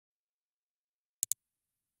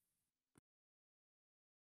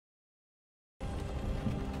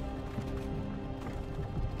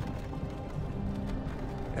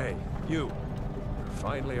You're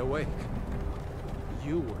finally awake.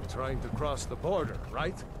 You were trying to cross the border,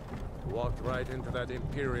 right? Walked right into that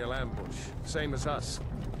Imperial ambush, same as us.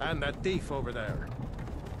 And that thief over there.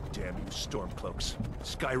 Damn you, Stormcloaks.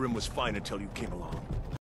 Skyrim was fine until you came along.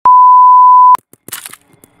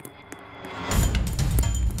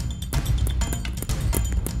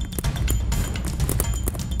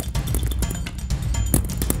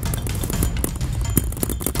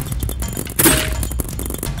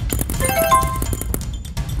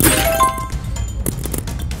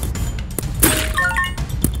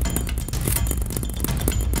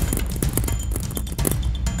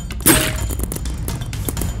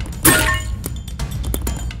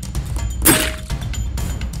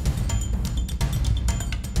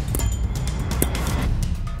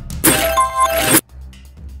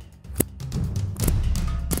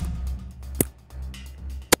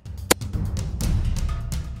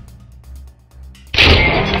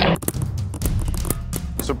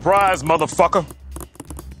 Surprise, motherfucker!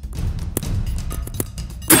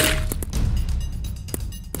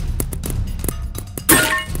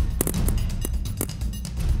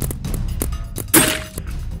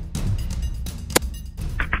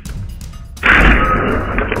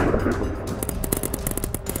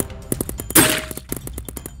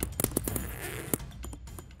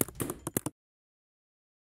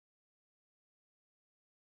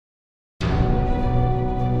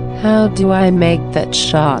 How do I make that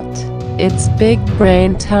shot? It's big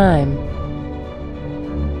brain time.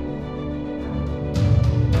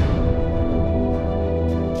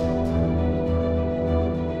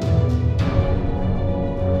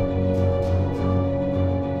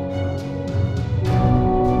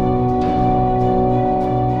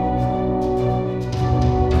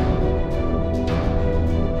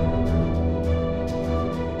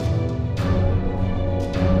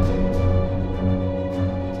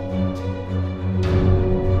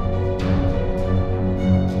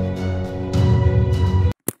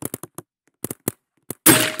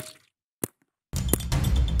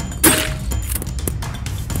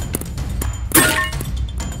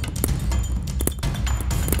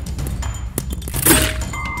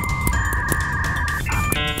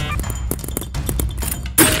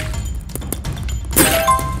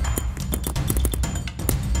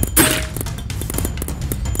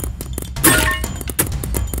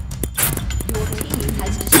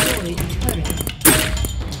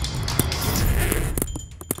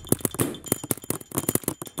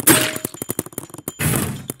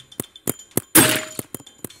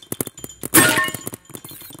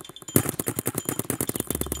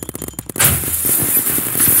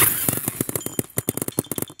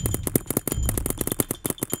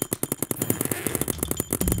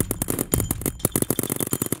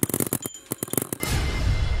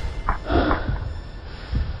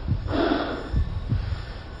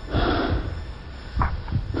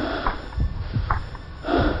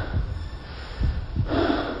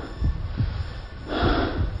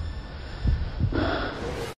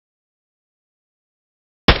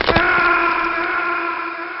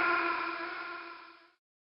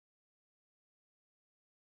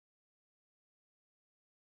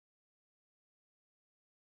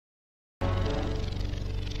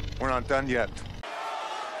 We're not done yet.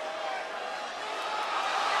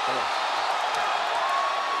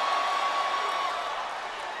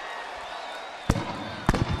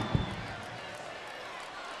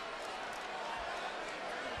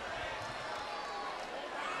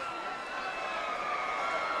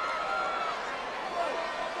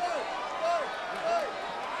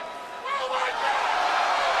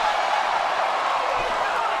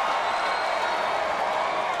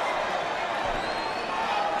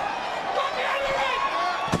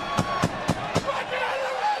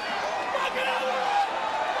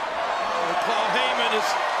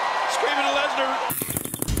 Screaming at Lesnar.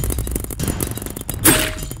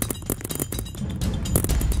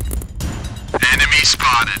 Enemy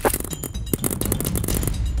spotted.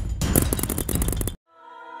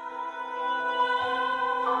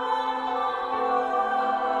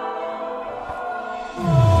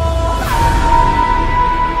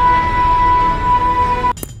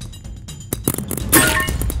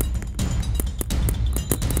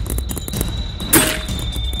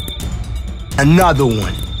 Another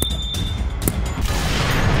one.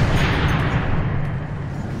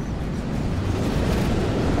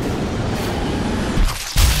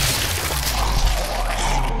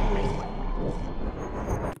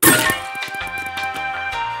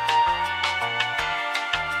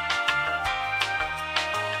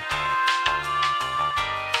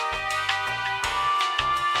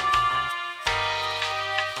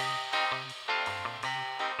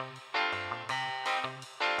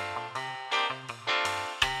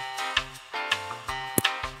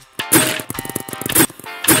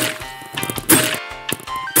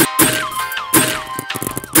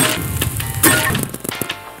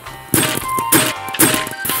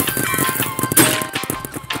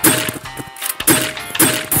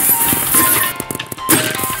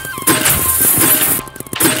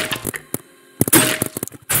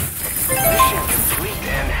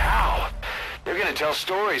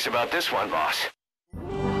 stories about this one, boss.